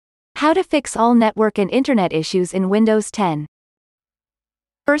How to fix all network and internet issues in Windows 10.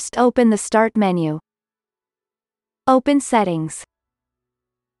 First, open the Start menu. Open Settings.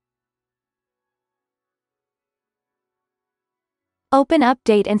 Open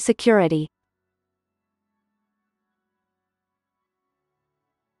Update and Security.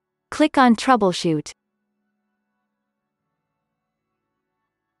 Click on Troubleshoot.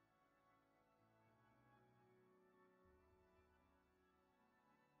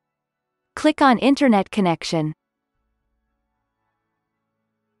 Click on Internet Connection.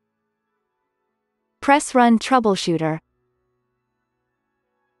 Press Run Troubleshooter.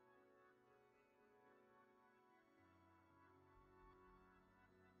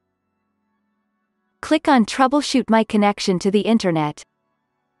 Click on Troubleshoot my connection to the Internet.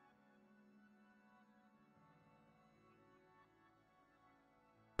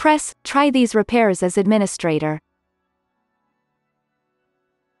 Press Try these repairs as administrator.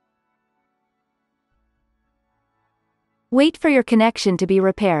 Wait for your connection to be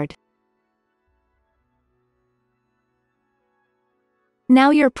repaired. Now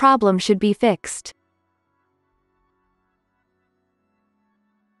your problem should be fixed.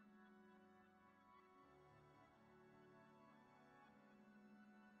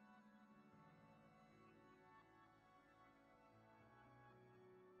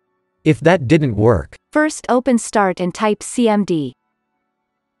 If that didn't work, First, open Start and type CMD.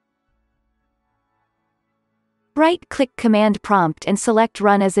 Right-click Command Prompt and select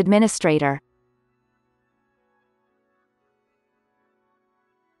Run as Administrator.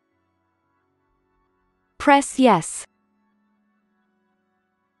 Press Yes.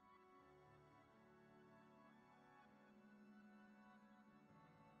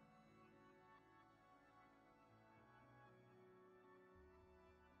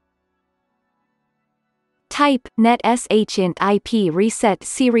 Type net shint IP reset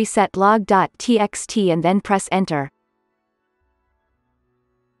creset log.txt and then press Enter.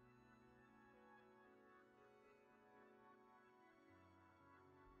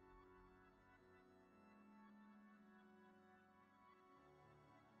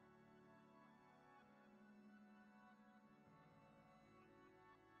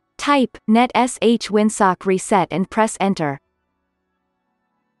 Type net winsock reset and press Enter.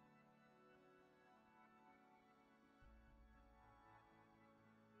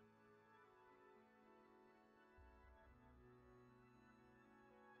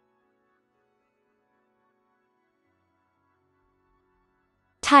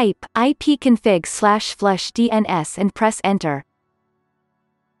 Type ipconfig/flush DNS and press Enter.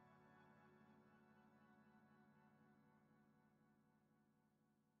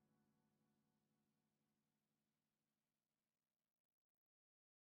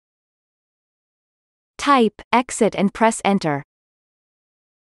 Type exit and press Enter.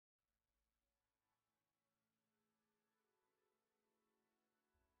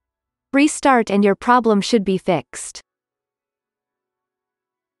 Restart and your problem should be fixed.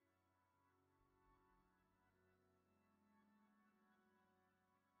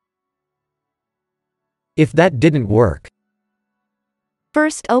 if that didn't work,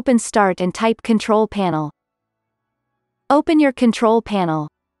 First, open Start and type Control Panel. Open your Control Panel.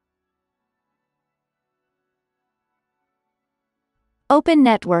 Open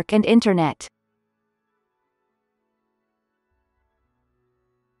Network and Internet.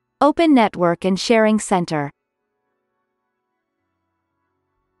 Open Network and Sharing Center.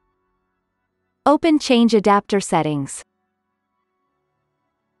 Open Change Adapter Settings.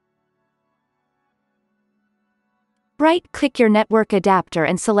 Right-click your network adapter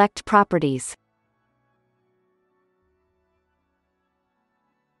and select Properties.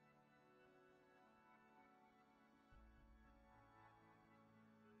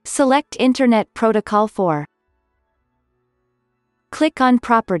 Select Internet Protocol 4. Click on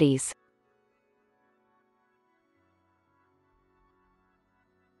Properties.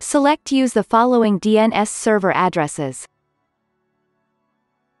 Select Use the following DNS server addresses.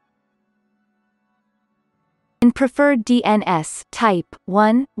 In preferred DNS, type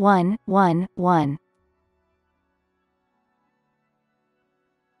 1111.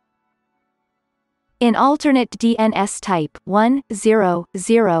 In alternate DNS, type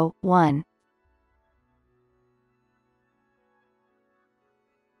 1001.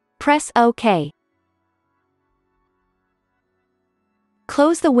 Press OK.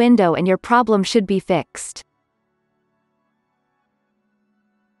 Close the window and your problem should be fixed.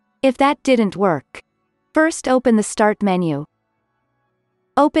 If that didn't work, first open the Start menu.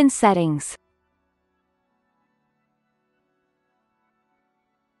 Open Settings.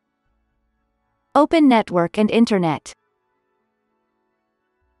 Open Network and Internet.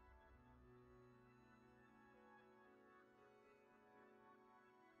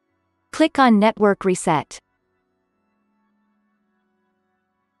 Click on Network Reset.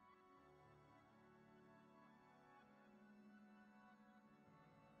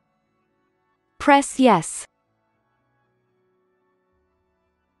 Press Yes.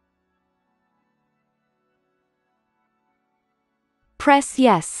 Press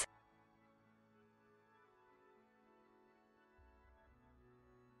Yes.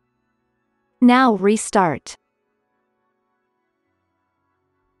 Now restart.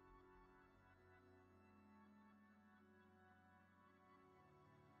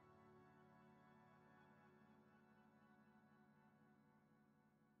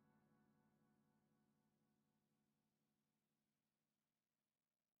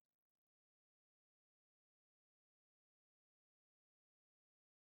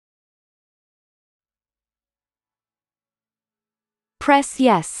 Press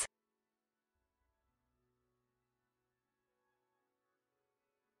Yes.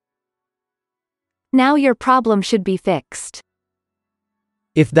 Now your problem should be fixed.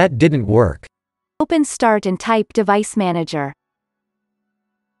 If that didn't work, Open Start and type Device Manager.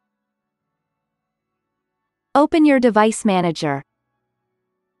 Open your Device Manager.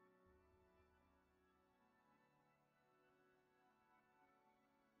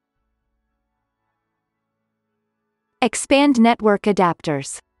 Expand Network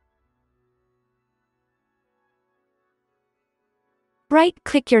Adapters.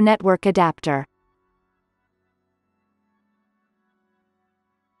 Right-click your network adapter.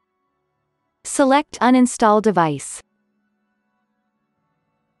 Select Uninstall Device.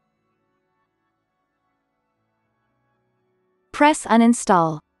 Press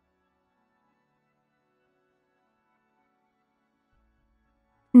Uninstall.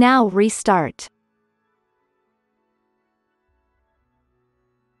 Now restart.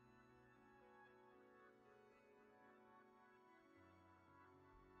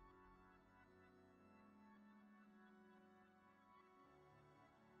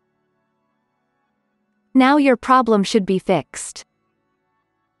 Now your problem should be fixed.